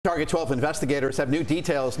Target 12 investigators have new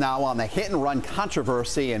details now on the hit-and-run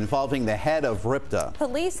controversy involving the head of RIPTA.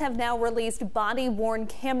 Police have now released body-worn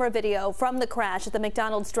camera video from the crash at the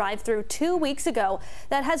McDonald's drive-thru 2 weeks ago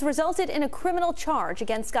that has resulted in a criminal charge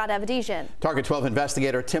against Scott Avedisian. Target 12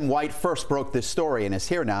 investigator Tim White first broke this story and is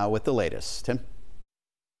here now with the latest. Tim?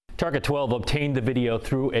 Target 12 obtained the video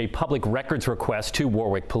through a public records request to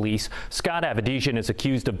Warwick police. Scott Avedisian is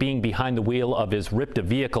accused of being behind the wheel of his RIPTA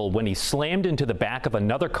vehicle when he slammed into the back of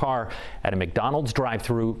another car at a McDonald's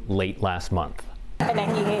drive-thru late last month. And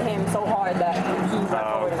then he hit him so hard that he went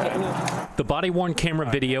forward and hit me. The body-worn camera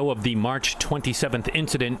video of the March 27th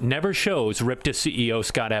incident never shows RIPTA CEO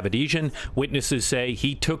Scott Avedisian. Witnesses say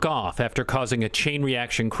he took off after causing a chain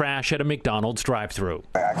reaction crash at a McDonald's drive-thru.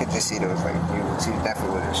 I could just see there was he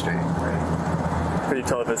definitely wasn't straight. Right? Could you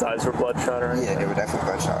tell if his eyes were bloodshot or anything? Yeah, they were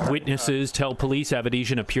definitely bloodshot. Witnesses tell police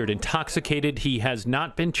Avedisian appeared intoxicated. He has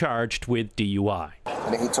not been charged with DUI.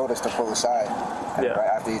 And then he told us to pull aside. And right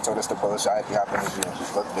after he told us to pull aside, he happened to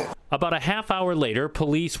just looked it. About a half hour later,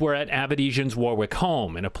 police were at Avedisian's Warwick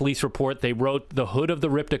home. In a police report, they wrote the hood of the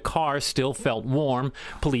RIPTA car still felt warm.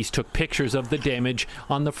 Police took pictures of the damage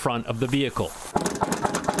on the front of the vehicle.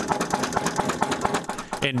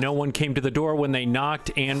 And no one came to the door when they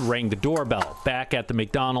knocked and rang the doorbell. Back at the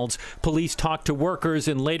McDonald's, police talked to workers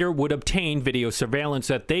and later would obtain video surveillance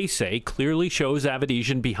that they say clearly shows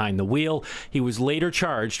Avedisian behind the wheel. He was later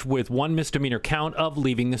charged with one misdemeanor count of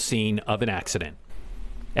leaving the scene of an accident.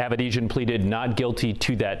 Avedisian pleaded not guilty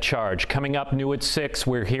to that charge. Coming up new at 6,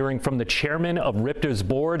 we're hearing from the chairman of RIPTA's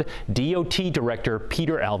board, DOT Director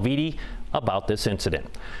Peter Alviti, about this incident.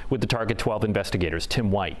 With the Target 12 investigators,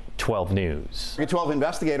 Tim White, 12 News. Target 12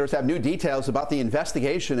 investigators have new details about the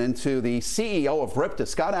investigation into the CEO of RIPTA,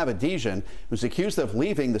 Scott Avedisian, who's accused of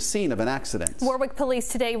leaving the scene of an accident. Warwick police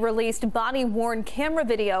today released body-worn camera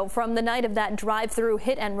video from the night of that drive-thru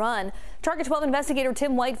hit and run. Target 12 investigator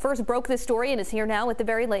Tim White first broke this story and is here now with the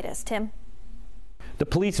very latest. Tim? The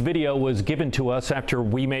police video was given to us after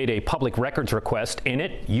we made a public records request. In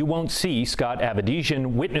it, you won't see Scott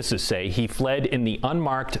Avedisian. Witnesses say he fled in the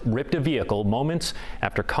unmarked RIPTA vehicle moments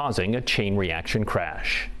after causing a chain reaction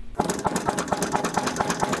crash.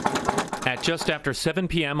 At just after 7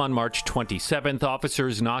 p.m. on March 27th,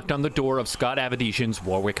 officers knocked on the door of Scott Avedisian's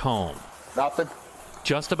Warwick home. Nothing.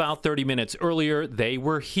 Just about 30 minutes earlier, they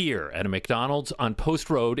were here at a McDonald's on Post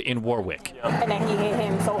Road in Warwick. And then he hit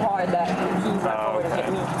him so hard that he went forward and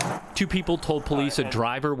hit me. Two people told police a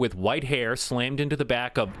driver with white hair slammed into the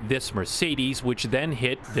back of this Mercedes, which then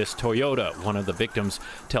hit this Toyota. One of the victims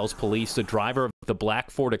tells police the driver of the black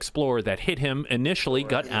Ford Explorer that hit him initially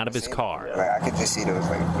got out of his car. I could just see there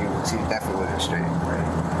was he definitely wasn't straight.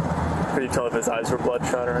 Right? Could you tell if his eyes were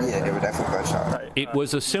bloodshot or anything? Yeah, they were definitely bloodshot. It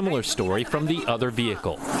was a similar story from the other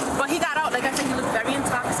vehicle. But he got out, like I said, he looked very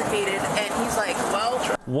intoxicated, and he's like,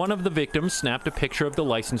 well. One of the victims snapped a picture of the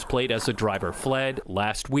license plate as the driver fled.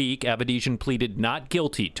 Last week, Avedisian pleaded not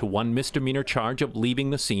guilty to one misdemeanor charge of leaving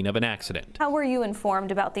the scene of an accident. How were you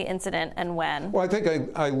informed about the incident and when? Well, I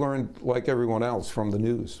think I learned, like everyone else, from the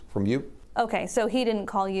news, from you. Okay, so he didn't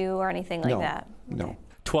call you or anything like that? No.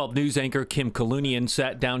 12 News anchor Kim Kalunian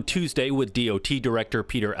sat down Tuesday with DOT Director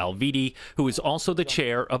Peter Alviti, who is also the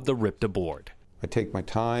chair of the RIPTA board. I take my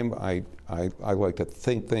time. I like to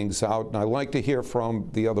think things out, and I like to hear from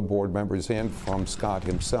the other board members and from Scott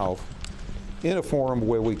himself in a forum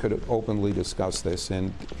where we could openly discuss this,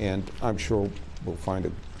 and I'm sure we'll find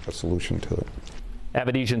a solution to it.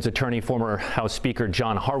 Avedisian's attorney, former House Speaker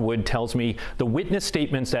John Harwood, tells me the witness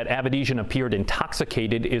statements that Avedisian appeared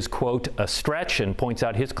intoxicated is, quote, a stretch, and points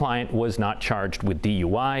out his client was not charged with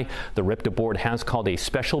DUI. The RIPTA board has called a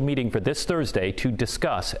special meeting for this Thursday to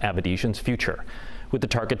discuss Avedisian's future. With the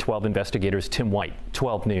Target 12 investigators, Tim White,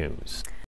 12 News.